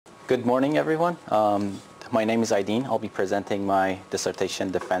Good morning, everyone. My name is Aidean. I'll be presenting my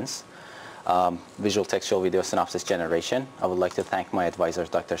dissertation defense, Visual-Textual Video Synopsis Generation. I would like to thank my advisors,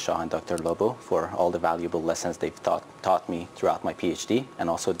 Dr. Shah and Dr. Lobo, for all the valuable lessons they've taught me throughout my PhD, and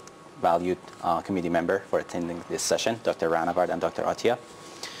also valued committee member for attending this session, Dr. Ranavard and Dr. Atia.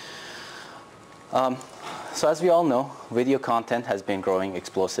 So as we all know, video content has been growing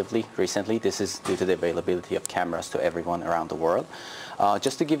explosively recently. This is due to the availability of cameras to everyone around the world.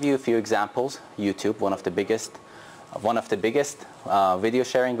 Just to give you a few examples, YouTube, one of the biggest video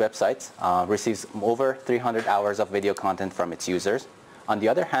sharing websites, receives over 300 hours of video content from its users. On the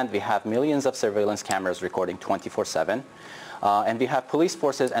other hand, we have millions of surveillance cameras recording 24/7. And we have police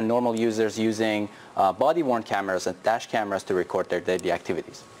forces and normal users using body-worn cameras and dash cameras to record their daily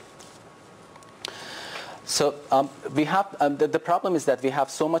activities. So the problem is that we have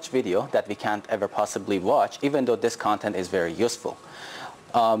so much video that we can't ever possibly watch, even though this content is very useful.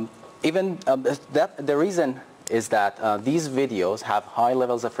 The reason is that these videos have high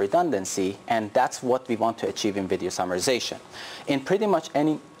levels of redundancy, and that's what we want to achieve in video summarization. In pretty much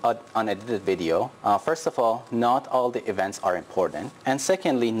any unedited video, first of all, not all the events are important, and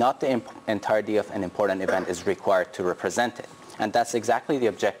secondly, not the entirety of an important event is required to represent it. And that's exactly the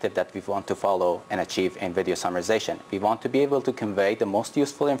objective that we want to follow and achieve in video summarization. We want to be able to convey the most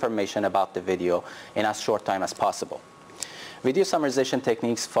useful information about the video in as short time as possible. Video summarization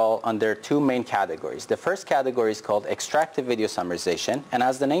techniques fall under two main categories. The first category is called extractive video summarization, and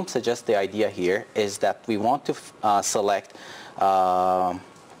as the name suggests, the idea here is that we want to select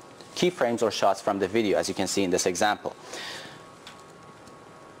keyframes or shots from the video, as you can see in this example.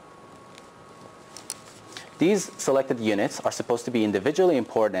 These selected units are supposed to be individually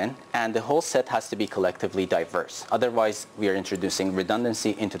important, and the whole set has to be collectively diverse. Otherwise, we are introducing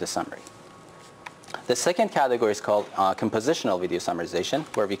redundancy into the summary. The second category is called compositional video summarization,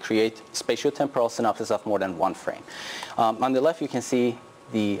 where we create spatiotemporal synopsis of more than one frame. On the left, you can see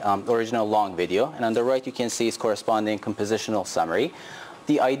the original long video, and on the right, you can see its corresponding compositional summary.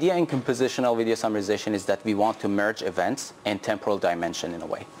 The idea in compositional video summarization is that we want to merge events in temporal dimension in a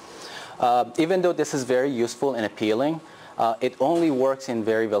way. Even though this is very useful and appealing, it only works in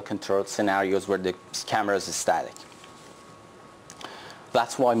very well-controlled scenarios where the camera is static.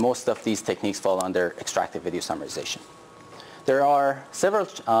 That's why most of these techniques fall under extractive video summarization. There are several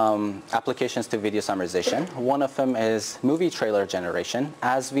applications to video summarization. One of them is movie trailer generation.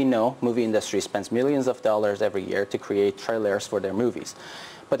 As we know, movie industry spends millions of dollars every year to create trailers for their movies.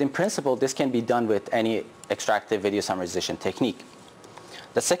 But in principle, this can be done with any extractive video summarization technique.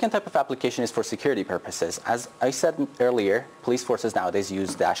 The second type of application is for security purposes. As I said earlier, police forces nowadays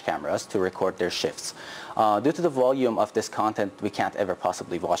use dash cameras to record their shifts. Due to the volume of this content, we can't ever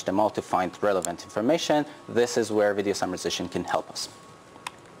possibly watch them all to find relevant information. This is where video summarization can help us.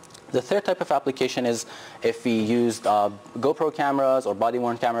 The third type of application is if we used GoPro cameras or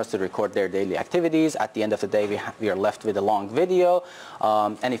body-worn cameras to record their daily activities. At the end of the day, we are left with a long video.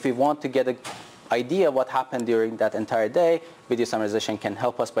 And if we want to get an idea what happened during that entire day, video summarization can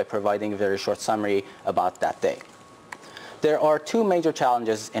help us by providing a very short summary about that day. There are two major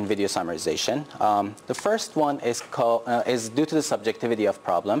challenges in video summarization. The first one is due to the subjectivity of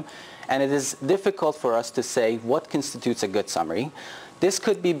problem, and it is difficult for us to say what constitutes a good summary. This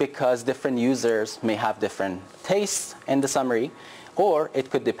could be because different users may have different tastes in the summary, or it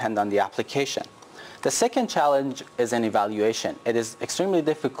could depend on the application. The second challenge is in evaluation. It is extremely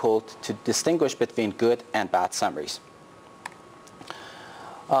difficult to distinguish between good and bad summaries.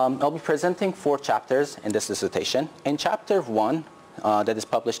 I'll be presenting 4 chapters in this dissertation. In chapter 1, that is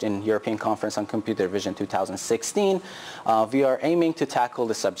published in European Conference on Computer Vision 2016, we are aiming to tackle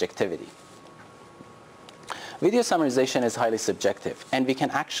the subjectivity. Video summarization is highly subjective, and we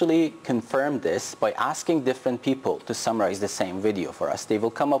can actually confirm this by asking different people to summarize the same video for us. They will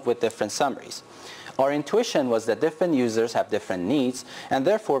come up with different summaries. Our intuition was that different users have different needs, and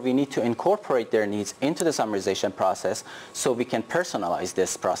therefore we need to incorporate their needs into the summarization process so we can personalize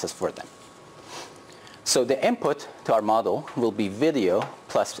this process for them. So the input to our model will be video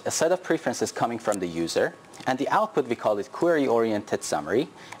plus a set of preferences coming from the user, and the output, we call it query-oriented summary,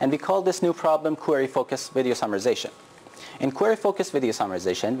 and we call this new problem query-focused video summarization. In query-focused video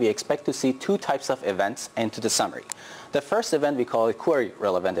summarization, we expect to see 2 types of events into the summary. The first event, we call it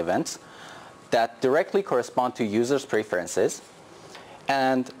query-relevant events, that directly correspond to users' preferences.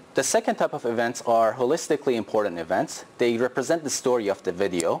 And the second type of events are holistically important events. They represent the story of the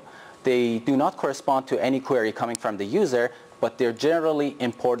video. They do not correspond to any query coming from the user, but they're generally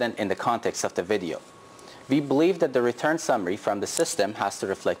important in the context of the video. We believe that the return summary from the system has to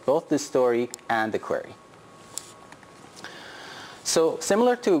reflect both the story and the query. So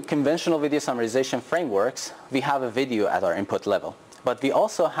similar to conventional video summarization frameworks, we have a video at our input level. But we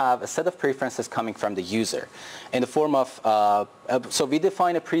also have a set of preferences coming from the user in the form of, so we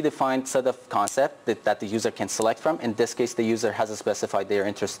define a predefined set of concepts that the user can select from. In this case, the user has specified they are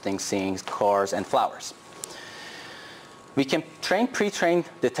interested in seeing cars and flowers. We can train pre-trained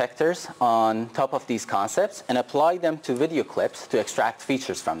detectors on top of these concepts and apply them to video clips to extract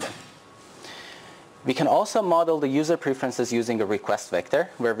features from them. We can also model the user preferences using a request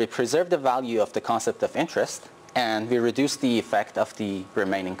vector, where we preserve the value of the concept of interest and we reduce the effect of the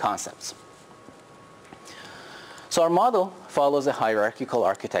remaining concepts. So our model follows a hierarchical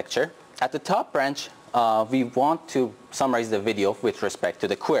architecture. At the top branch, we want to summarize the video with respect to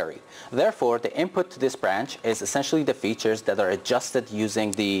the query. Therefore, the input to this branch is essentially the features that are adjusted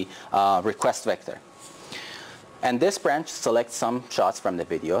using the request vector. And this branch selects some shots from the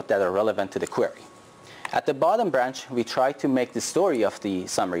video that are relevant to the query. At the bottom branch, we try to make the story of the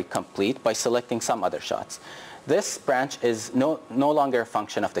summary complete by selecting some other shots. This branch is no longer a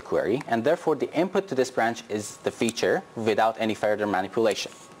function of the query, and therefore the input to this branch is the feature without any further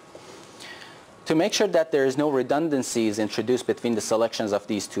manipulation. To make sure that there is no redundancies introduced between the selections of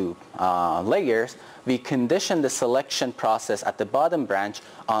these two layers, we condition the selection process at the bottom branch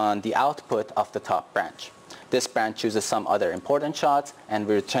on the output of the top branch. This branch chooses some other important shots, and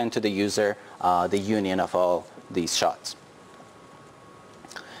we return to the user the union of all these shots.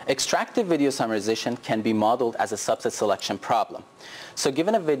 Extractive video summarization can be modeled as a subset selection problem. So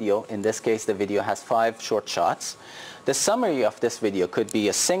given a video, in this case the video has 5 short shots, the summary of this video could be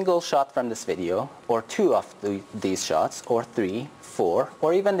a single shot from this video, or 2 of these shots, or 3, 4,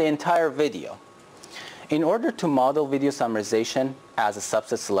 or even the entire video. In order to model video summarization as a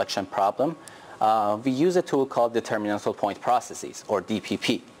subset selection problem, we use a tool called determinantal point processes, or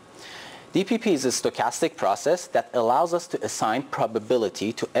DPP. DPP is a stochastic process that allows us to assign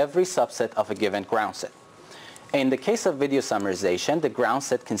probability to every subset of a given ground set. In the case of video summarization, the ground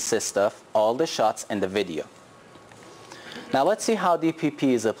set consists of all the shots in the video. Now let's see how DPP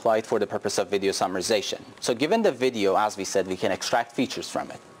is applied for the purpose of video summarization. So given the video, as we said, we can extract features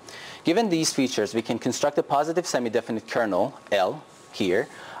from it. Given these features, we can construct a positive semi-definite kernel, L, here,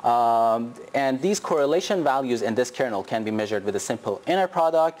 and these correlation values in this kernel can be measured with a simple inner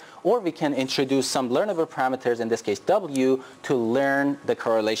product, or we can introduce some learnable parameters, in this case W, to learn the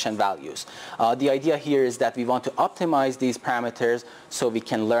correlation values. The idea here is that we want to optimize these parameters so we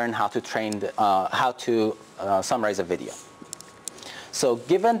can learn how to summarize a video. So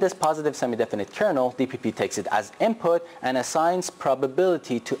given this positive semi-definite kernel, DPP takes it as input and assigns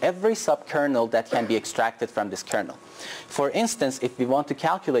probability to every subkernel that can be extracted from this kernel. For instance, if we want to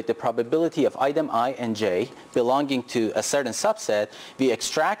calculate the probability of item I and j belonging to a certain subset, we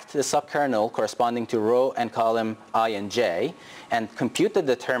extract the subkernel corresponding to row and column I and j and compute the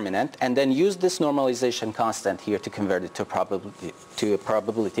determinant, and then use this normalization constant here to convert it to a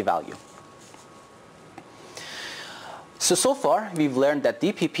probability value. So far, we've learned that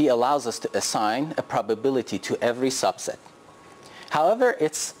DPP allows us to assign a probability to every subset. However,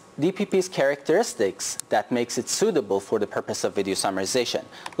 it's DPP's characteristics that makes it suitable for the purpose of video summarization.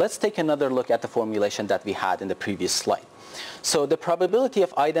 Let's take another look at the formulation that we had in the previous slide. So the probability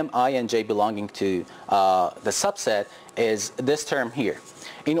of item I and j belonging to the subset is this term here.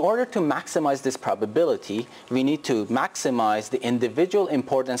 In order to maximize this probability, we need to maximize the individual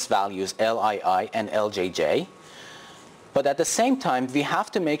importance values Lii and Ljj. But at the same time, we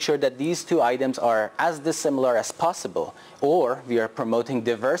have to make sure that these two items are as dissimilar as possible, or we are promoting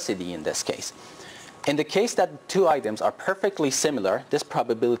diversity in this case. In the case that two items are perfectly similar, this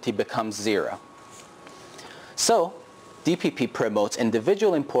probability becomes 0. So DPP promotes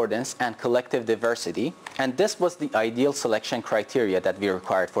individual importance and collective diversity, and this was the ideal selection criteria that we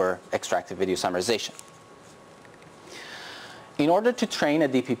required for extractive video summarization. In order to train a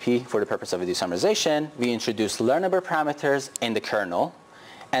DPP for the purpose of video summarization, we introduced learnable parameters in the kernel,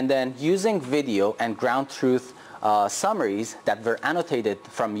 and then using video and ground truth summaries that were annotated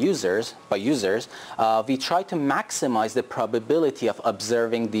from by users, we tried to maximize the probability of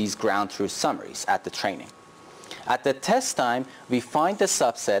observing these ground truth summaries at the training. At the test time, we find the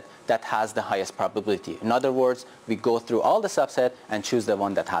subset that has the highest probability. In other words, we go through all the subset and choose the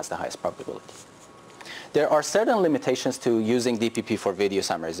one that has the highest probability. There are certain limitations to using DPP for video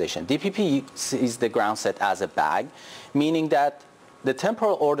summarization. DPP sees the ground set as a bag, meaning that the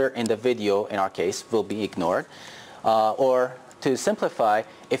temporal order in the video, in our case, will be ignored. Or to simplify,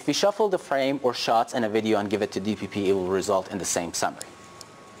 if we shuffle the frame or shots in a video and give it to DPP, it will result in the same summary.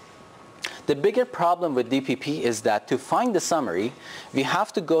 The bigger problem with DPP is that to find the summary, we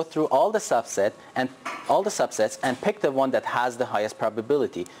have to go through all the subsets and pick the one that has the highest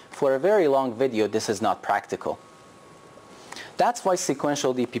probability. For a very long video, this is not practical. That's why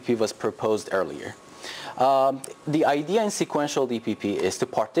sequential DPP was proposed earlier. The idea in sequential DPP is to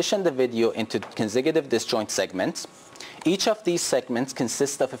partition the video into consecutive disjoint segments. Each of these segments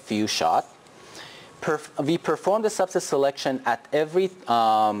consists of a few shots. We perform the subset selection at every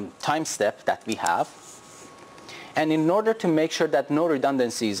time step that we have. And in order to make sure that no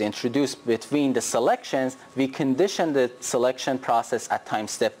redundancy is introduced between the selections, we condition the selection process at time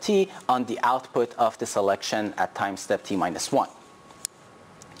step t on the output of the selection at time step t-1.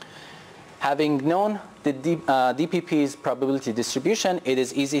 Having known the DPP's probability distribution, it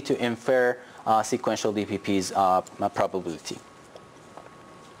is easy to infer sequential DPP's probability.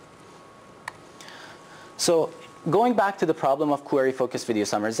 So going back to the problem of query-focused video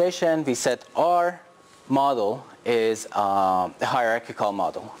summarization, we said our model is a hierarchical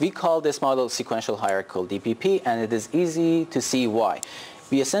model. We call this model sequential hierarchical DPP, and it is easy to see why.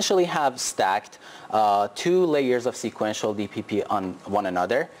 We essentially have stacked 2 layers of sequential DPP on one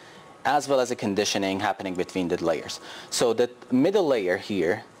another, as well as a conditioning happening between the layers. So the middle layer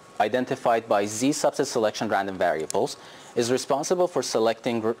here, identified by Z subset selection random variables, is responsible for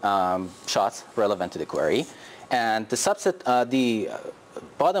selecting shots relevant to the query. And the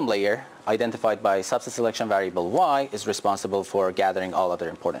bottom layer, identified by subset selection variable Y, is responsible for gathering all other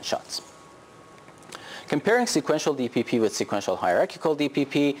important shots. Comparing sequential DPP with sequential hierarchical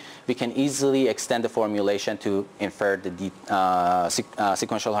DPP, we can easily extend the formulation to infer the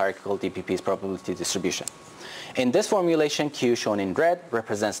sequential hierarchical DPP's probability distribution. In this formulation, Q, shown in red,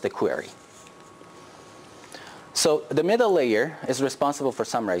 represents the query. So the middle layer is responsible for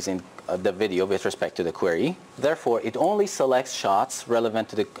summarizing the video with respect to the query. Therefore, it only selects shots relevant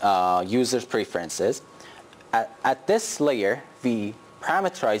to the user's preferences. At this layer, we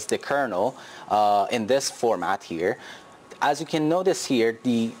parameterize the kernel in this format here. As you can notice here,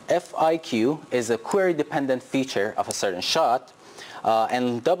 the FIQ is a query-dependent feature of a certain shot,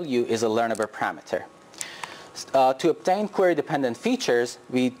 and W is a learnable parameter. To obtain query-dependent features,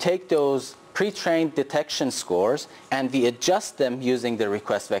 we take those pre-trained detection scores and we adjust them using the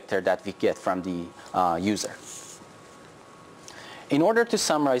request vector that we get from the user. In order to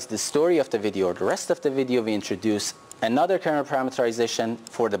summarize the story of the video or the rest of the video, we introduce another kernel parameterization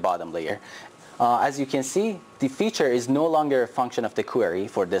for the bottom layer. As you can see, the feature is no longer a function of the query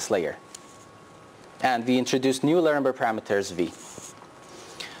for this layer. And we introduce new learnable parameters V.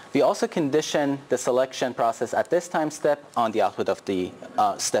 We also condition the selection process at this time step on the output of the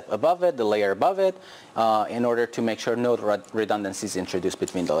step above it, the layer above it, in order to make sure no redundancies introduced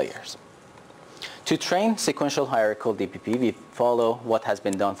between the layers. To train sequential hierarchical DPP, we follow what has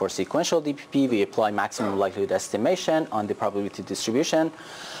been done for sequential DPP. We apply maximum likelihood estimation on the probability distribution.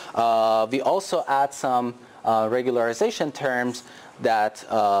 We also add some regularization terms that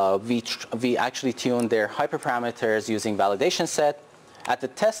we actually tune their hyperparameters using validation set. At the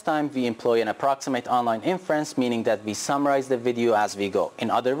test time, we employ an approximate online inference, meaning that we summarize the video as we go. In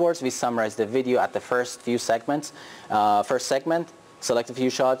other words, we summarize the video at the first few segments, first segment, select a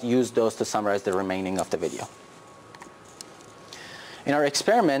few shots, use those to summarize the remaining of the video. In our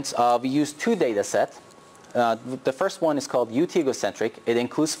experiments, we use 2 data sets. The first one is called UT egocentric. It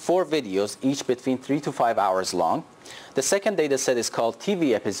includes 4 videos, each between 3 to 5 hours long. The second data set is called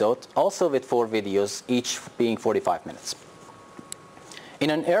TV episode, also with 4 videos, each being 45 minutes. In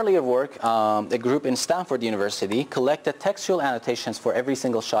an earlier work, a group in Stanford University collected textual annotations for every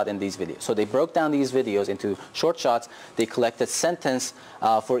single shot in these videos. So they broke down these videos into short shots. They collected sentence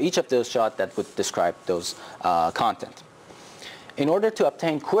for each of those shots that would describe those content. In order to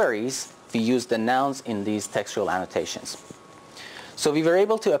obtain queries, we used the nouns in these textual annotations. So we were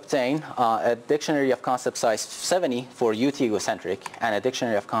able to obtain a dictionary of concept size 70 for UT egocentric and a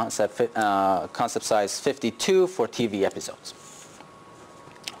dictionary of concept size 52 for TV episodes.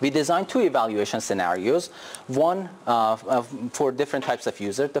 We designed 2 evaluation scenarios, one for different types of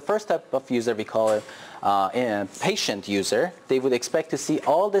user. The first type of user we call it a patient user. They would expect to see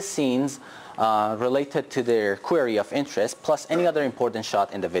all the scenes related to their query of interest, plus any other important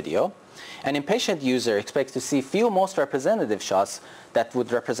shot in the video. An impatient user expects to see few most representative shots that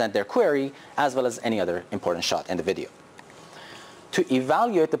would represent their query, as well as any other important shot in the video. To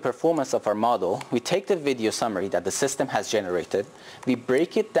evaluate the performance of our model, we take the video summary that the system has generated, we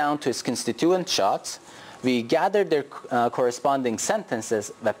break it down to its constituent shots, we gather their corresponding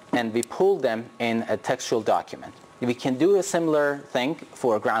sentences, and we pull them in a textual document. we can do a similar thing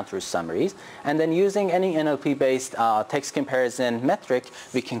for ground truth summaries, and then using any NLP-based text comparison metric,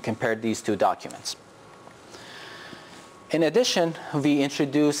 we can compare these two documents. In addition, we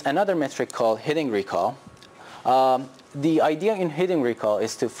introduce another metric called hidden recall. The idea in hidden recall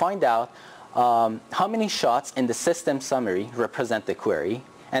is to find out how many shots in the system summary represent the query,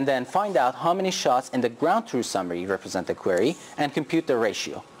 and then find out how many shots in the ground truth summary represent the query, and compute the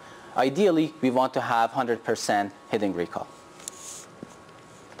ratio. Ideally, we want to have 100% hidden recall.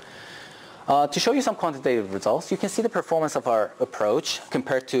 To show you some quantitative results, you can see the performance of our approach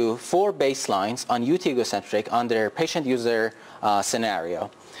compared to 4 baselines on UT egocentric under patient-user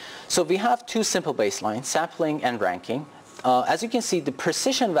scenario. So we have 2 simple baselines, sampling and ranking. As you can see, the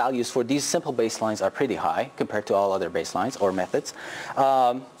precision values for these simple baselines are pretty high compared to all other baselines or methods.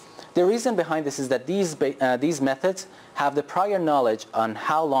 The reason behind this is that these methods have the prior knowledge on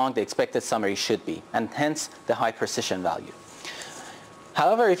how long the expected summary should be, and hence the high precision value.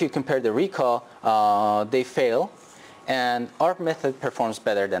 However, if you compare the recall, they fail, and our method performs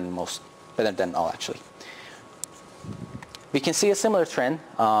better than all actually. We can see a similar trend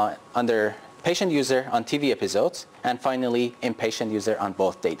under patient user on TV episodes, and finally in patient user on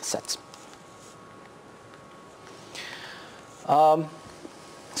both data sets.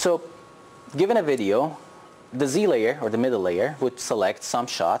 So given a video, the Z layer, or the middle layer, would select some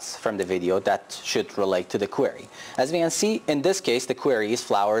shots from the video that should relate to the query. As we can see, in this case, the query is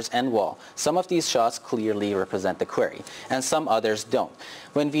flowers and wall. Some of these shots clearly represent the query, and some others don't.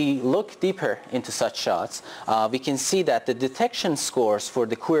 When we look deeper into such shots, we can see that the detection scores for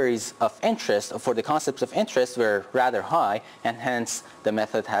the queries of interest, or for the concepts of interest, were rather high, and hence the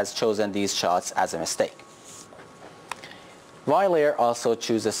method has chosen these shots as a mistake. Y layer also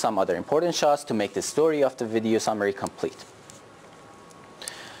chooses some other important shots to make the story of the video summary complete.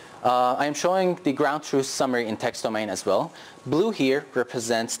 I am showing the ground truth summary in text domain as well. Blue here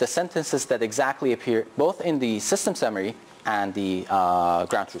represents the sentences that exactly appear both in the system summary and the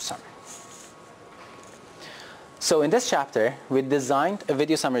ground truth summary. So in this chapter, we designed a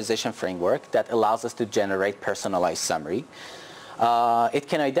video summarization framework that allows us to generate personalized summary. It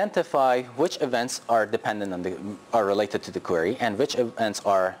can identify which events are dependent on are related to the query, and which events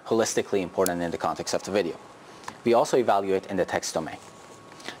are holistically important in the context of the video. We also evaluate in the text domain.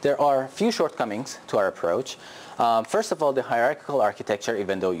 There are a few shortcomings to our approach. First of all, the hierarchical architecture,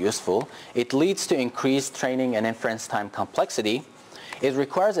 even though useful, it leads to increased training and inference time complexity. It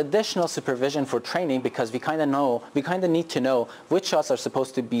requires additional supervision for training because we kind of need to know which shots are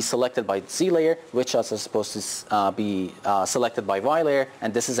supposed to be selected by Z layer, which shots are supposed to be selected by Y layer,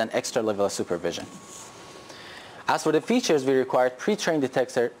 and this is an extra level of supervision. As for the features, we require pre-trained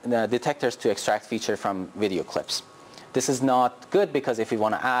detectors to extract feature from video clips. This is not good because if we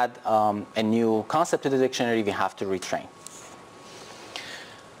want to add a new concept to the dictionary, we have to retrain.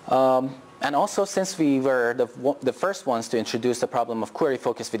 And also, since we were the first ones to introduce the problem of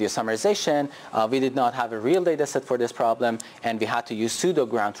query-focused video summarization, we did not have a real data set for this problem, and we had to use pseudo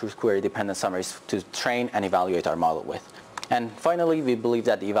ground truth query-dependent summaries to train and evaluate our model with. And finally, we believe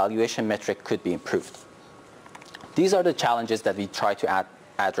that the evaluation metric could be improved. These are the challenges that we try to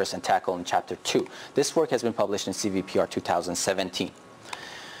address and tackle in Chapter 2. This work has been published in CVPR 2017.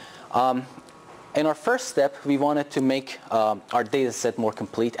 In our first step, we wanted to make our data set more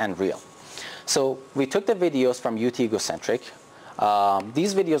complete and real. So we took the videos from UT Egocentric.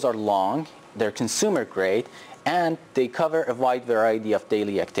 These videos are long, they're consumer grade, and they cover a wide variety of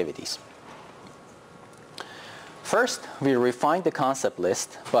daily activities. First, we refined the concept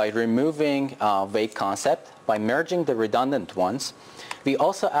list by removing vague concept, by merging the redundant ones. We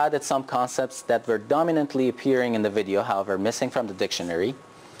also added some concepts that were dominantly appearing in the video, however missing from the dictionary.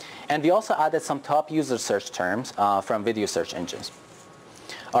 And we also added some top user search terms from video search engines.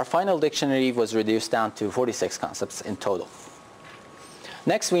 Our final dictionary was reduced down to 46 concepts in total.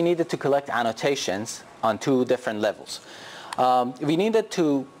 Next, we needed to collect annotations on 2 different levels. We needed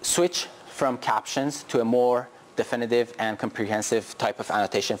to switch from captions to a more definitive and comprehensive type of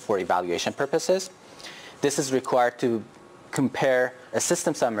annotation for evaluation purposes. This is required to compare a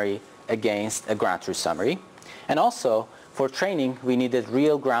system summary against a ground truth summary. And also, for training, we needed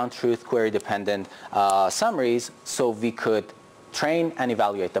real ground truth query-dependent summaries so we could train and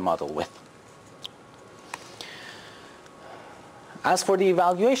evaluate the model with. As for the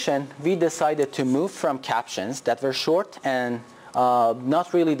evaluation, we decided to move from captions that were short and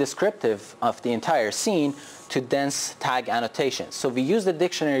not really descriptive of the entire scene to dense tag annotations. So we used the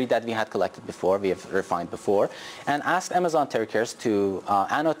dictionary that we had collected before, we have refined before, and asked Amazon Turkers to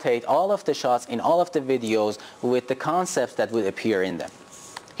annotate all of the shots in all of the videos with the concepts that would appear in them.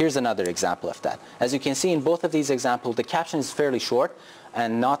 Here's another example of that. As you can see in both of these examples, the caption is fairly short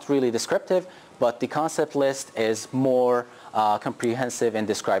and not really descriptive, but the concept list is more comprehensive in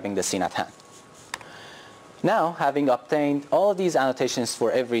describing the scene at hand. Now, having obtained all of these annotations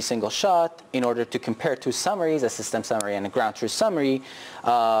for every single shot in order to compare two summaries, a system summary and a ground truth summary,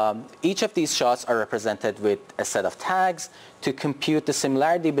 each of these shots are represented with a set of tags. To compute the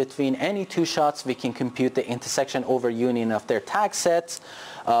similarity between any two shots, we can compute the intersection over union of their tag sets,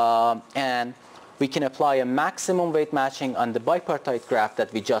 and we can apply a maximum weight matching on the bipartite graph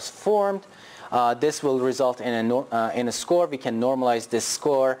that we just formed. This will result in a score. We can normalize this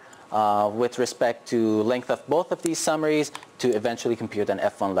score with respect to length of both of these summaries to eventually compute an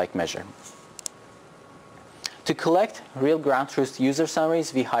F1-like measure. To collect real ground truth user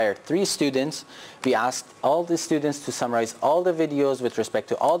summaries, we hired 3 students. We asked all the students to summarize all the videos with respect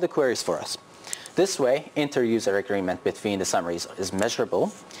to all the queries for us. This way, inter-user agreement between the summaries is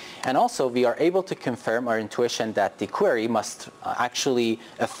measurable. And also, we are able to confirm our intuition that the query must actually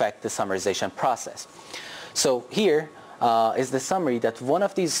affect the summarization process. So here, is the summary that one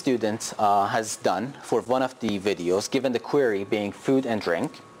of these students has done for one of the videos, given the query being food and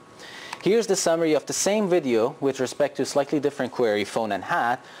drink. Here's the summary of the same video with respect to slightly different query, phone and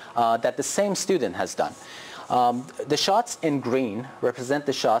hat, that the same student has done. The shots in green represent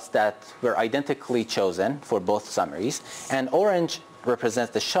the shots that were identically chosen for both summaries, and orange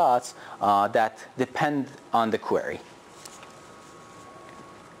represents the shots that depend on the query.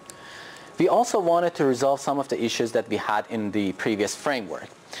 We also wanted to resolve some of the issues that we had in the previous framework.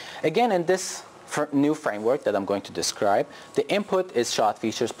 Again, in this new framework that I'm going to describe, the input is shot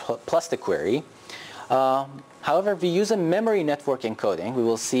features plus the query. However, we use a memory network encoding. We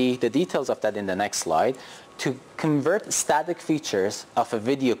will see the details of that in the next slide to convert static features of a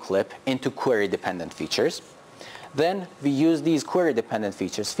video clip into query-dependent features. Then we use these query-dependent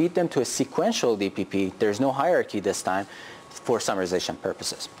features, feed them to a sequential DPP. There's no hierarchy this time for summarization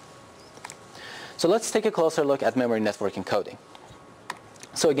purposes. So let's take a closer look at memory network encoding.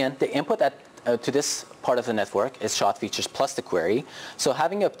 So again, the input to this part of the network is shot features plus the query. So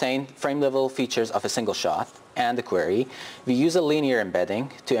having obtained frame-level features of a single shot and the query, we use a linear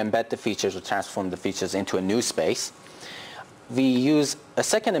embedding to embed the features or transform the features into a new space. We use a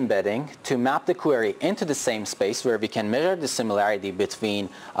second embedding to map the query into the same space where we can measure the similarity between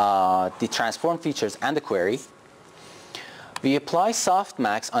the transformed features and the query. We apply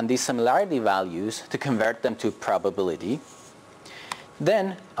softmax on these similarity values to convert them to probability.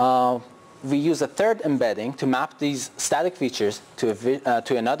 Then we use a third embedding to map these static features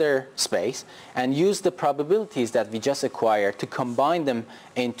to another space and use the probabilities that we just acquired to combine them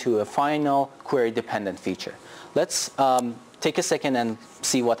into a final query-dependent feature. Let's take a second and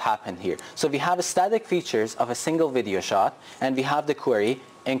see what happened here. So we have a static features of a single video shot, and we have the query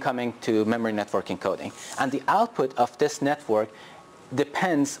incoming to memory network encoding. And the output of this network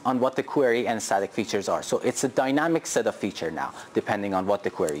depends on what the query and static features are. So it's a dynamic set of features now, depending on what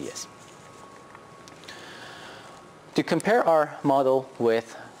the query is. To compare our model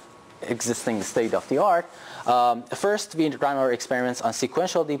with existing state-of-the-art, first we ran our experiments on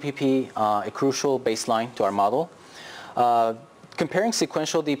sequential DPP, a crucial baseline to our model. Comparing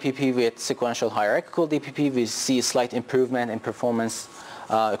sequential DPP with sequential hierarchical DPP, we see a slight improvement in performance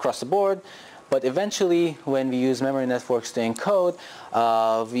across the board, but eventually when we use memory networks to encode,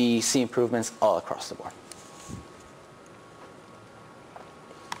 we see improvements all across the board.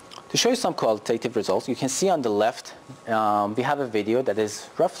 To show you some qualitative results, you can see on the left we have a video that is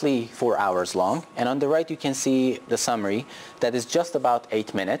roughly 4 hours long, and on the right you can see the summary that is just about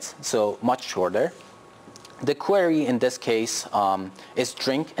 8 minutes, so much shorter. The query in this case is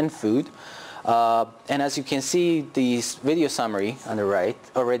drink and food. And as you can see, the video summary on the right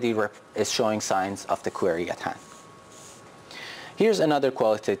already is showing signs of the query at hand. Here's another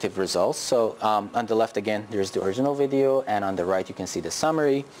qualitative result. So on the left again, there's the original video, and on the right you can see the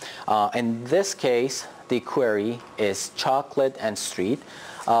summary. In this case, the query is chocolate and street.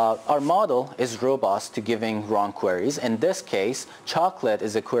 Our model is robust to giving wrong queries. In this case, chocolate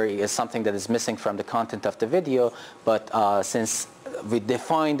is a query is something that is missing from the content of the video, but since we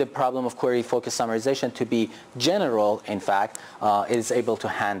define the problem of query-focused summarization to be general, in fact, it is able to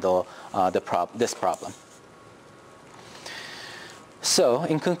handle this problem. So,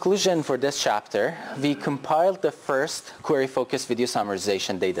 in conclusion for this chapter, we compiled the first query-focused video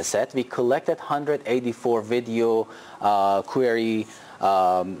summarization data set. We collected 184 video query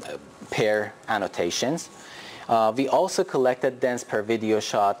pair annotations. We also collected dense per video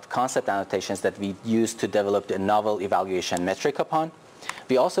shot concept annotations that we used to develop the novel evaluation metric upon.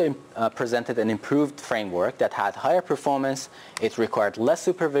 We also presented an improved framework that had higher performance. It required less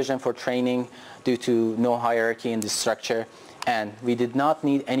supervision for training due to no hierarchy in the structure, and we did not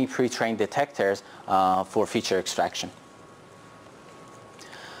need any pre-trained detectors for feature extraction.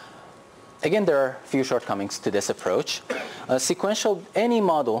 Again, there are a few shortcomings to this approach. Any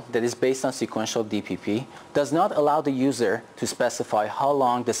model that is based on sequential DPP does not allow the user to specify how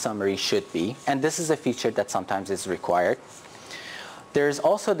long the summary should be, and this is a feature that sometimes is required. There's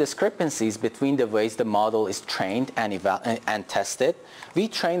also discrepancies between the ways the model is trained and tested. We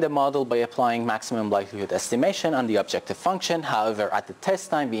train the model by applying maximum likelihood estimation on the objective function. However, at the test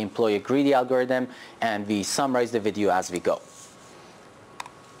time, we employ a greedy algorithm and we summarize the video as we go.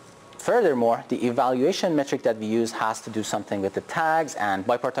 Furthermore, the evaluation metric that we use has to do something with the tags and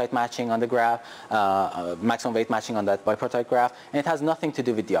bipartite matching on the graph, maximum weight matching on that bipartite graph, and it has nothing to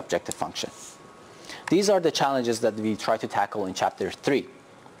do with the objective function. These are the challenges that we try to tackle in Chapter 3.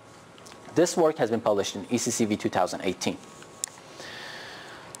 This work has been published in ECCV 2018.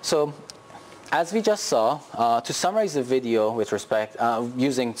 So, as we just saw, to summarize the video with respect,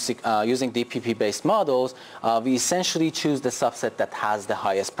 using DPP-based models, we essentially choose the subset that has the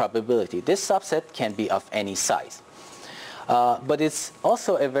highest probability. This subset can be of any size. But it's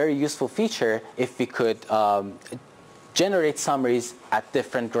also a very useful feature if we could generate summaries at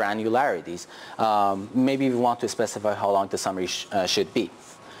different granularities. Maybe we want to specify how long the summary should be.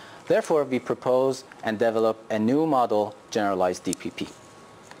 Therefore, we propose and develop a new model, generalized DPP.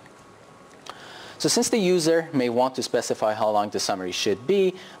 So since the user may want to specify how long the summary should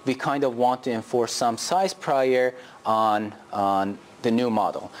be, we kind of want to enforce some size prior on the new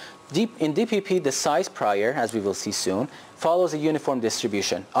model. In DPP, the size prior, as we will see soon, follows a uniform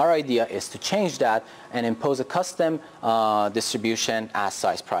distribution. Our idea is to change that and impose a custom distribution as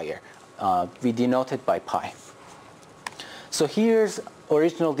size prior. We denote it by pi. So here's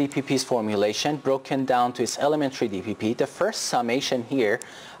original DPP's formulation broken down to its elementary DPP. The first summation here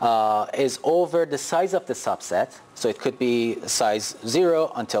is over the size of the subset. So it could be size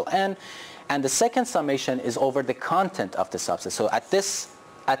 0 until n. And the second summation is over the content of the subset. So at this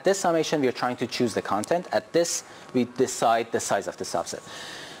summation, we are trying to choose the content. At this, we decide the size of the subset.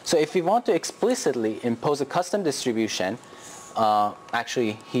 So if we want to explicitly impose a custom distribution,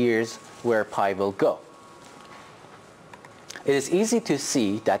 actually, here's where pi will go. It is easy to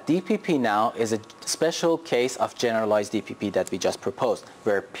see that DPP now is a special case of generalized DPP that we just proposed,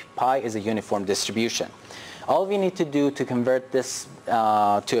 where pi is a uniform distribution. All we need to do to convert this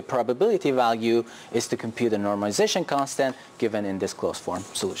to a probability value is to compute a normalization constant given in this closed form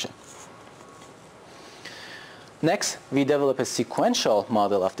solution. Next, we develop a sequential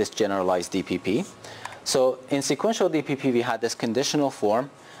model of this generalized DPP. So in sequential DPP, we had this conditional form.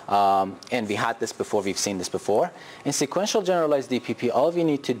 And we had this before, we've seen this before. In sequential generalized DPP, all we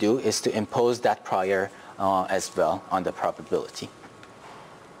need to do is to impose that prior as well on the probability.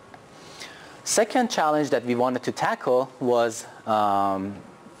 Second challenge that we wanted to tackle was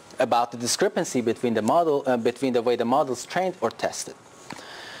about the discrepancy between the model, between the way the model is trained or tested.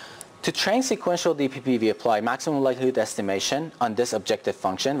 To train sequential DPP, we apply maximum likelihood estimation on this objective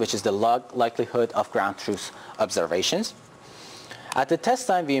function, which is the log likelihood of ground truth observations. At the test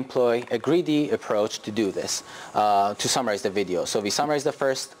time, we employ a greedy approach to do this, to summarize the video. So we summarize the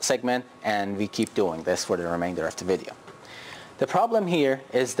first segment, and we keep doing this for the remainder of the video. The problem here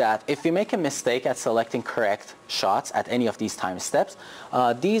is that if we make a mistake at selecting correct shots at any of these time steps,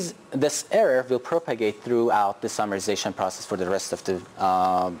 this error will propagate throughout the summarization process for the rest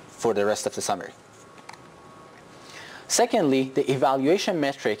of the summary. Secondly, the evaluation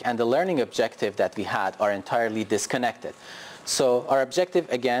metric and the learning objective that we had are entirely disconnected. So our objective,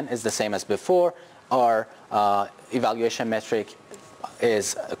 again, is the same as before. Our evaluation metric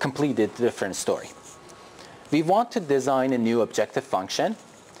is a completely different story. We want to design a new objective function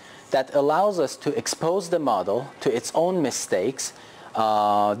that allows us to expose the model to its own mistakes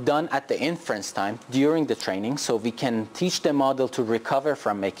done at the inference time during the training, so we can teach the model to recover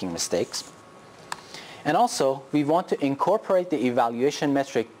from making mistakes. And also, we want to incorporate the evaluation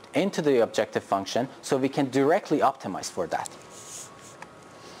metric into the objective function so we can directly optimize for that.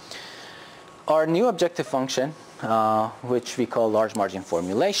 Our new objective function, which we call large margin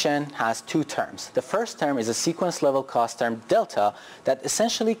formulation, has two terms. The first term is a sequence level cost term delta that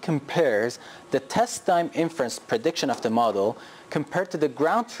essentially compares the test time inference prediction of the model compared to the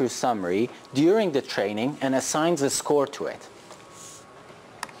ground truth summary during the training and assigns a score to it.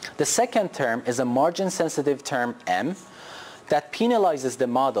 The second term is a margin sensitive term M that penalizes the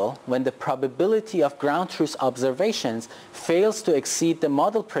model when the probability of ground truth observations fails to exceed the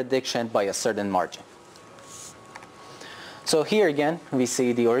model prediction by a certain margin. So here again, we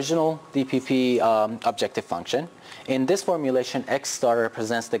see the original DPP objective function. In this formulation, x star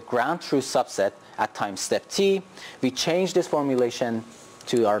represents the ground truth subset at time step t. We change this formulation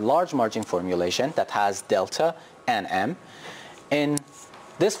to our large margin formulation that has delta and m. In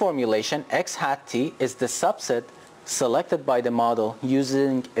this formulation, x hat t is the subset selected by the model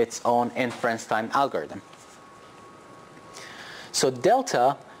using its own inference time algorithm. So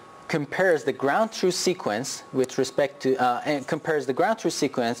delta compares the ground truth sequence with respect to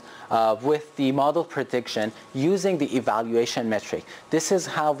with the model prediction using the evaluation metric. This is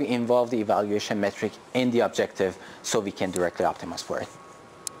how we involve the evaluation metric in the objective so we can directly optimize for it.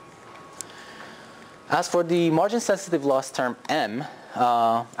 As for the margin sensitive loss term m,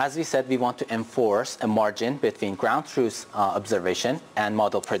 as we said, we want to enforce a margin between ground truth observation and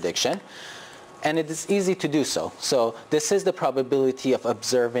model prediction. And it is easy to do so. So this is the probability of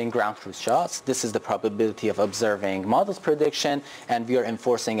observing ground truth shots. This is the probability of observing model's prediction. And we are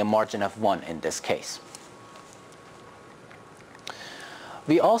enforcing a margin of 1 in this case.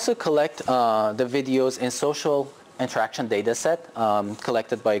 We also collect the videos in social interaction data set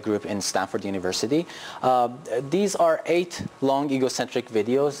collected by a group in Stanford University. These are 8 long egocentric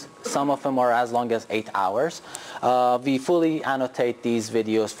videos. Some of them are as long as 8 hours. We fully annotate these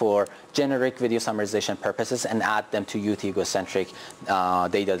videos for generic video summarization purposes and add them to UT egocentric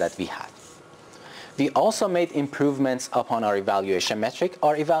data that we had. We also made improvements upon our evaluation metric.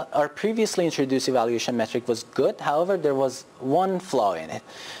 Our previously introduced evaluation metric was good. However, there was one flaw in it.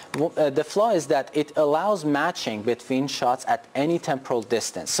 The flaw is that it allows matching between shots at any temporal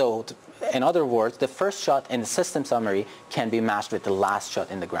distance. So in other words, the first shot in the system summary can be matched with the last shot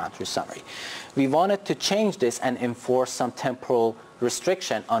in the ground truth summary. We wanted to change this and enforce some temporal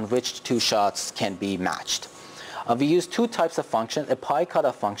restriction on which 2 shots can be matched. We use 2 types of functions, a pi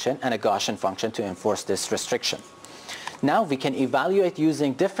cutoff function and a Gaussian function to enforce this restriction. Now we can evaluate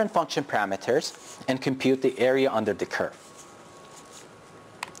using different function parameters and compute the area under the curve.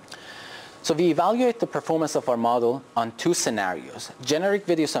 So we evaluate the performance of our model on 2 scenarios. Generic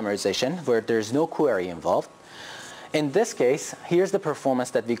video summarization, where there's no query involved. In this case, here's the performance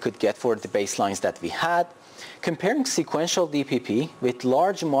that we could get for the baselines that we had. Comparing sequential DPP with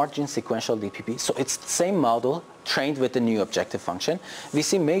large margin sequential DPP, so it's the same model trained with the new objective function, we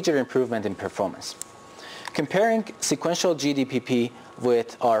see major improvement in performance. Comparing sequential GDPP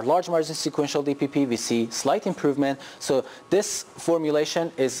with our large margin sequential DPP, we see slight improvement. So this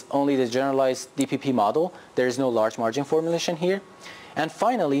formulation is only the generalized DPP model. There is no large margin formulation here. And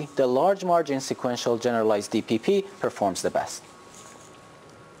finally, the large margin sequential generalized DPP performs the best.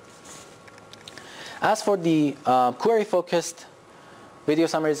 As for the query-focused video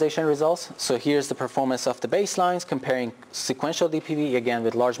summarization results, so here's the performance of the baselines comparing sequential DPP again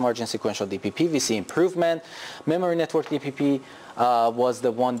with large margin sequential DPP. We see improvement. Memory network DPP was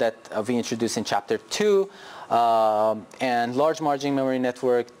the one that we introduced in chapter 2, and large margin memory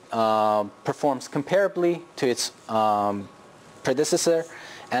network performs comparably to its predecessor.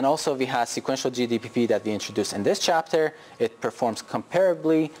 And also we have sequential GDPP that we introduced in this chapter. It performs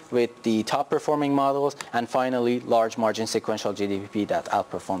comparably with the top performing models. And finally, large margin sequential GDPP that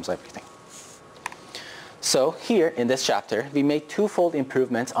outperforms everything. So here in this chapter, we made 2-fold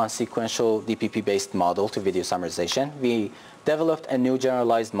improvements on sequential DPP-based model to video summarization. We developed a new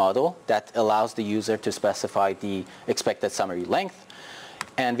generalized model that allows the user to specify the expected summary length.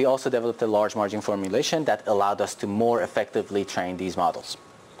 And we also developed a large margin formulation that allowed us to more effectively train these models.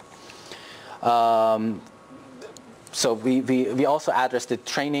 So we also addressed the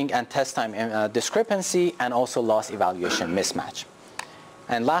training and test time discrepancy and also loss evaluation mismatch.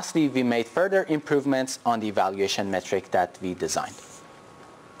 And lastly, we made further improvements on the evaluation metric that we designed.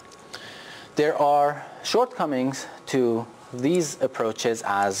 There are shortcomings to these approaches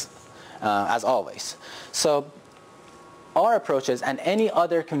as always. So our approaches and any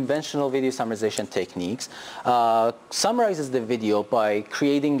other conventional video summarization techniques summarizes the video by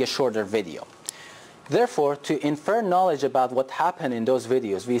creating a shorter video. Therefore, to infer knowledge about what happened in those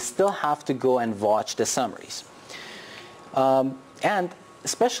videos, we still have to go and watch the summaries. And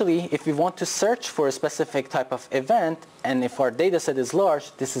especially if we want to search for a specific type of event, and if our data set is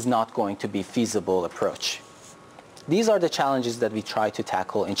large, this is not going to be a feasible approach. These are the challenges that we try to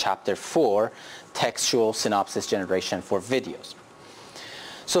tackle in Chapter 4, Textual Synopsis Generation for Videos.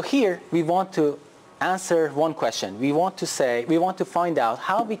 So here, we want to answer one question. We want to find out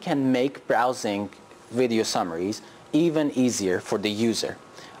how we can make browsing video summaries even easier for the user.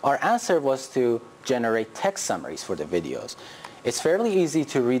 Our answer was to generate text summaries for the videos. It's fairly easy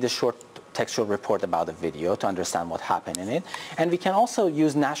to read a short textual report about a video to understand what happened in it. And we can also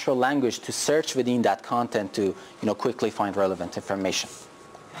use natural language to search within that content to quickly find relevant information.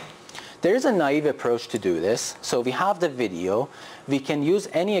 There is a naive approach to do this. So we have the video. We can use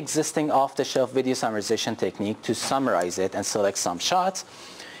any existing off-the-shelf video summarization technique to summarize it and select some shots,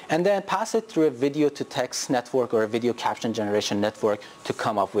 and then pass it through a video-to-text network or a video caption generation network to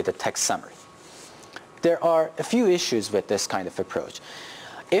come up with a text summary. There are a few issues with this kind of approach.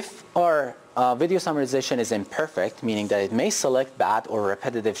 If our video summarization is imperfect, meaning that it may select bad or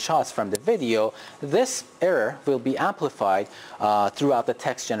repetitive shots from the video, this error will be amplified throughout the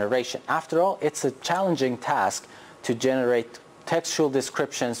text generation. After all, it's a challenging task to generate textual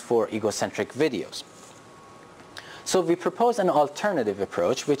descriptions for egocentric videos. So we propose an alternative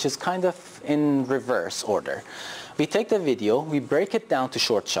approach, which is kind of in reverse order. We take the video, we break it down to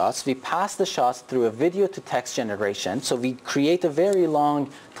short shots, we pass the shots through a video-to-text generation, so we create a very long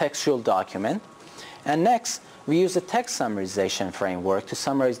textual document, and next we use a text summarization framework to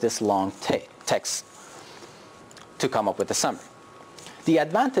summarize this long text to come up with a summary. The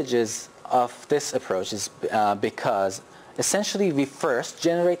advantages of this approach is because essentially we first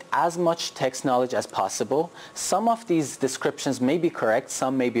generate as much text knowledge as possible. Some of these descriptions may be correct,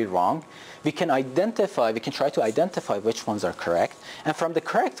 some may be wrong. We can try to identify which ones are correct, and from the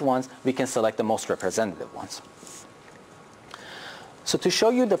correct ones we can select the most representative ones. So to show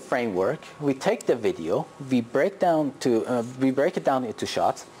you the framework, we take the video, we break it down into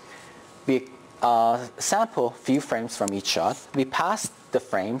shots, we sample a few frames from each shot, we pass the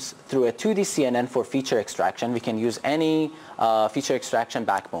frames through a 2D CNN for feature extraction. We can use any feature extraction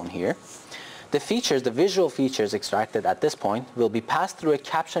backbone here. The features, the visual features extracted at this point will be passed through a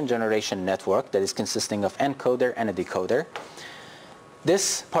caption generation network that is consisting of encoder and a decoder.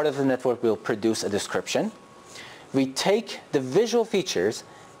 This part of the network will produce a description. We take the visual features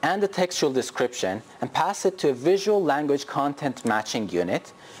and the textual description and pass it to a visual language content matching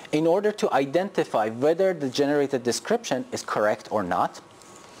unit in order to identify whether the generated description is correct or not.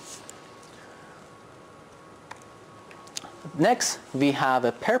 Next, we have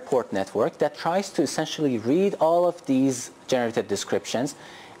a pair port network that tries to essentially read all of these generated descriptions,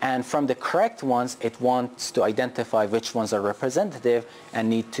 and from the correct ones, it wants to identify which ones are representative and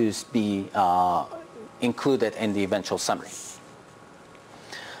need to be included in the eventual summary.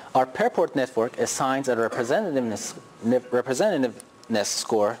 Our pair port network assigns a representativeness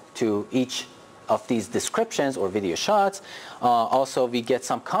score to each of these descriptions or video shots. Also, we get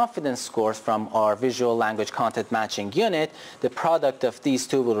some confidence scores from our visual language content matching unit. The product of these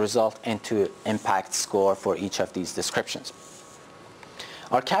two will result into impact score for each of these descriptions.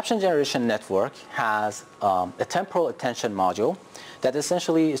 Our caption generation network has a temporal attention module that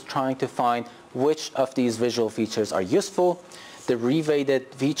essentially is trying to find which of these visual features are useful. The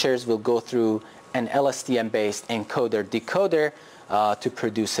reweighted features will go through an LSTM-based encoder-decoder to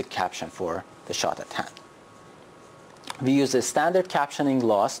produce a caption for the shot at hand. We use a standard captioning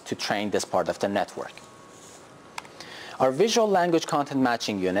loss to train this part of the network. Our visual language content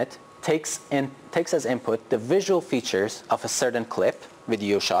matching unit takes as input the visual features of a certain clip,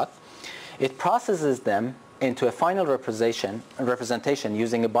 video shot. It processes them into a final representation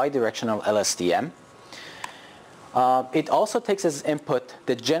using a bidirectional LSTM. It also takes as input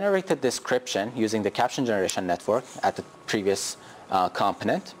the generated description using the caption generation network at the previous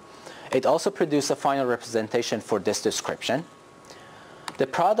component. It also produces a final representation for this description. The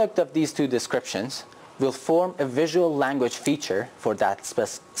product of these two descriptions will form a visual language feature for that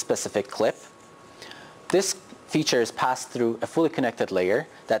specific clip. This feature is passed through a fully connected layer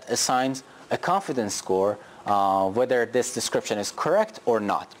that assigns a confidence score whether this description is correct or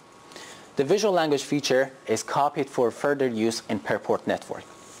not. The visual language feature is copied for further use in pair port network.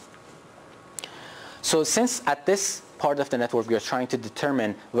 So since at this part of the network we are trying to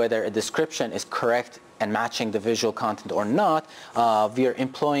determine whether a description is correct and matching the visual content or not, we are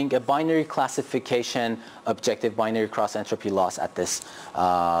employing a binary classification objective binary cross entropy loss at this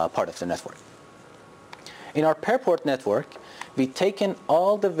part of the network. In our pair port network, we've taken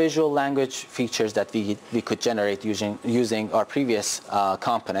all the visual language features that we could generate using our previous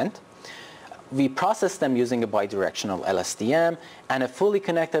component. We process them using a bidirectional LSTM, and a fully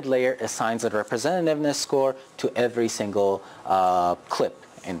connected layer assigns a representativeness score to every single clip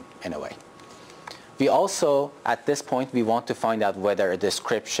in a way. We also, at this point, we want to find out whether a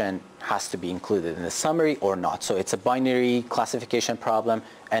description has to be included in the summary or not. So it's a binary classification problem.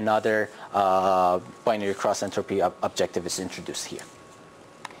 Another binary cross entropy objective is introduced here.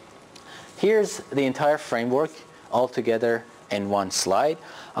 Here's the entire framework all together in one slide.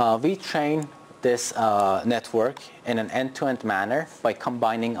 We train this network in an end-to-end manner by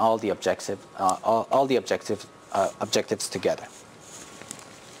combining all the objectives together.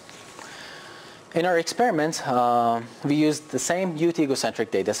 In our experiment, we used the same UT egocentric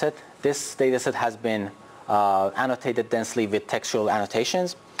dataset. This dataset has been annotated densely with textual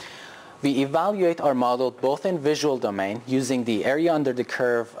annotations. We evaluate our model both in visual domain using the area under the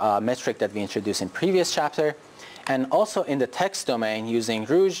curve metric that we introduced in previous chapter, and also in the text domain using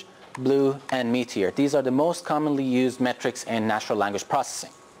Rouge, Blue, and Meteor. These are the most commonly used metrics in natural language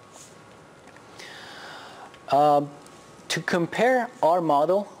processing. To compare our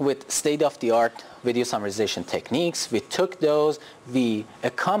model with state-of-the-art video summarization techniques, we took those, we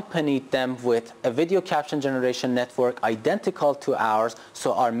accompanied them with a video caption generation network identical to ours,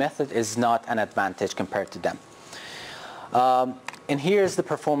 so our method is not an advantage compared to them. And here's the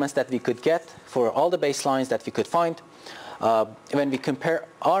performance that we could get for all the baselines that we could find. When we compare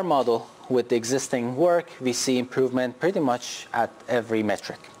our model with the existing work, we see improvement pretty much at every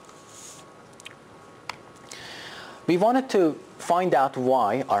metric. We wanted to find out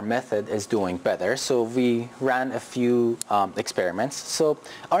why our method is doing better, so we ran a few experiments. So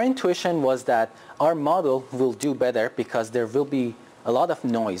our intuition was that our model will do better because there will be a lot of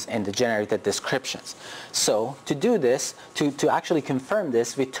noise in the generated descriptions. So to do this, to actually confirm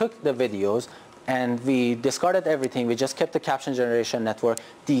this, we took the videos and we discarded everything. We just kept the caption generation network.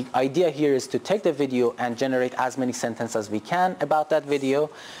 The idea here is to take the video and generate as many sentences as we can about that video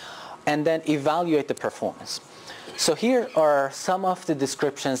and then evaluate the performance. So here are some of the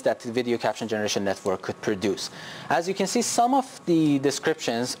descriptions that the video caption generation network could produce. As you can see, some of the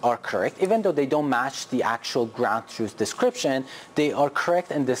descriptions are correct. Even though they don't match the actual ground truth description, they are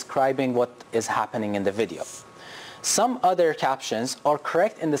correct in describing what is happening in the video. Some other captions are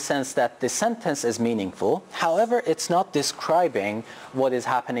correct in the sense that the sentence is meaningful. However, it's not describing what is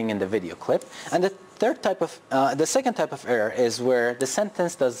happening in the video clip. And the second type of error is where the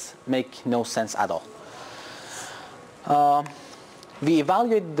sentence does make no sense at all. We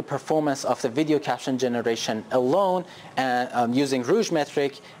evaluated the performance of the video caption generation alone and, using Rouge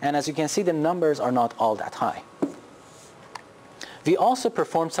metric, and as you can see, the numbers are not all that high. We also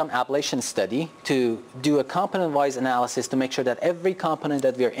performed some ablation study to do a component-wise analysis to make sure that every component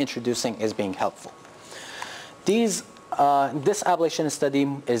that we are introducing is being helpful. This ablation study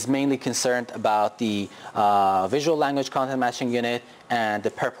is mainly concerned about the visual language content matching unit and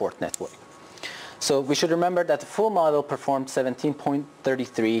the purport network. So we should remember that the full model performed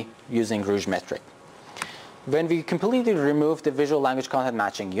 17.33 using Rouge metric. When we completely remove the visual language content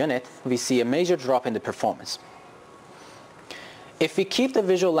matching unit, we see a major drop in the performance. If we keep the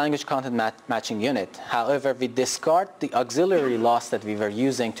visual language content matching unit, however, we discard the auxiliary loss that we were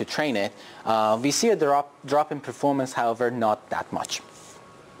using to train it, we see a drop in performance, however, not that much.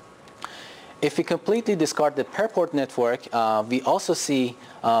 If we completely discard the purport network, we also see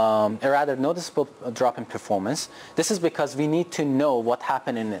a rather noticeable drop in performance. This is because we need to know what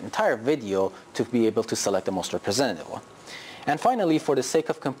happened in the entire video to be able to select the most representative one. And finally, for the sake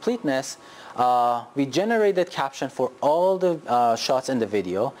of completeness, we generated caption for all the shots in the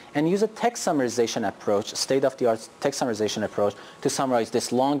video and use a text summarization approach, state-of-the-art text summarization approach, to summarize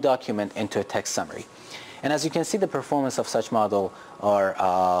this long document into a text summary. And as you can see, the performance of such model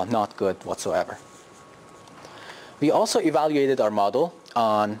are not good whatsoever. We also evaluated our model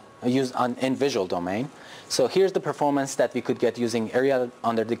in visual domain. So here's the performance that we could get using area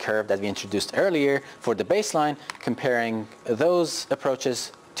under the curve that we introduced earlier for the baseline. Comparing those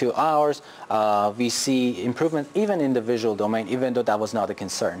approaches to ours, we see improvement even in the visual domain, even though that was not a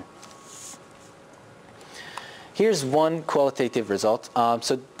concern. Here's one qualitative result.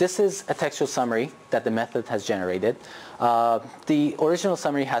 So this is a textual summary that the method has generated. The original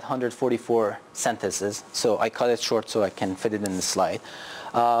summary had 144 sentences, so I cut it short so I can fit it in the slide.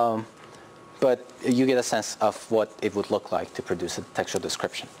 But you get a sense of what it would look like to produce a textual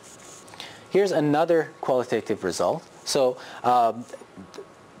description. Here's another qualitative result. So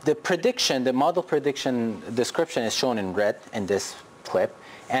the model prediction description is shown in red in this clip,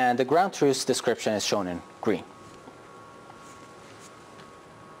 and the ground truth description is shown in green.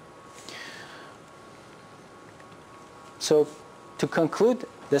 So to conclude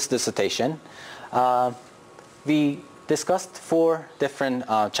this dissertation, we discussed 4 different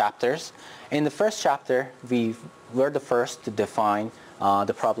chapters. In the first chapter, we were the first to define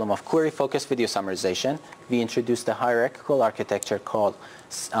the problem of query-focused video summarization. We introduced a hierarchical architecture called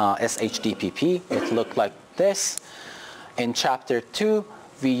SHDPP. It looked like this. In chapter 2,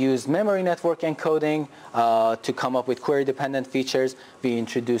 We used memory network encoding to come up with query-dependent features. We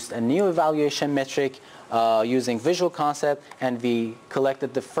introduced a new evaluation metric using visual concept, and we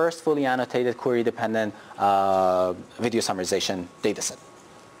collected the first fully annotated query-dependent video summarization dataset.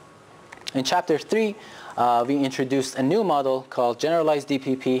 In Chapter 3, we introduced a new model called generalized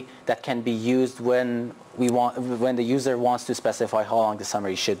DPP that can be used when the user wants to specify how long the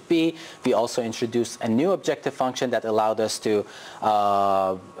summary should be. We also introduced a new objective function that allowed us to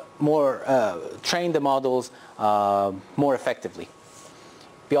train the models more effectively.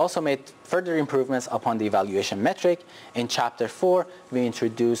 We also made further improvements upon the evaluation metric. In Chapter 4, we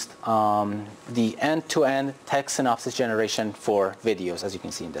introduced the end-to-end text synopsis generation for videos, as you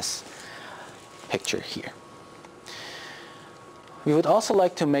can see in this picture here. We would also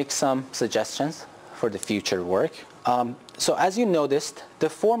like to make some suggestions for the future work. So as you noticed, the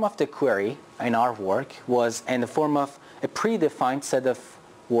form of the query in our work was in the form of a predefined set of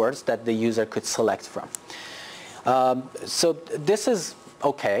words that the user could select from. So this is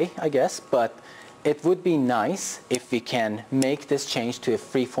okay, I guess, but it would be nice if we can make this change to a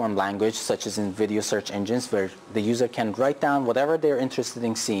free-form language, such as in video search engines, where the user can write down whatever they're interested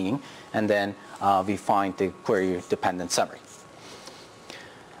in seeing, and then we find the query-dependent summary.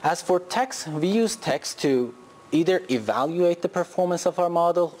 As for text, we use text to either evaluate the performance of our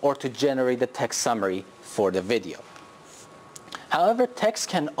model or to generate the text summary for the video. However, text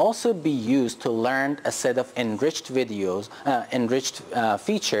can also be used to learn a set of enriched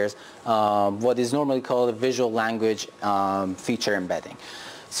features, what is normally called a visual language feature embedding.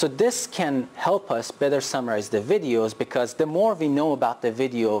 So this can help us better summarize the videos, because the more we know about the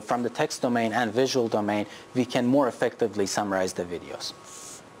video from the text domain and visual domain, we can more effectively summarize the videos.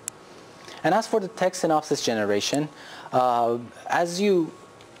 And as for the text synopsis generation, as you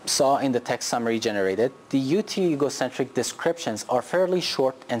saw in the text summary generated, the UT egocentric descriptions are fairly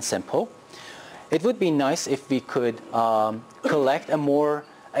short and simple. It would be nice if we could collect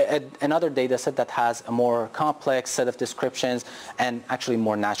another data set that has a more complex set of descriptions and actually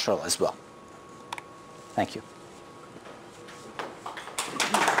more natural as well. Thank you.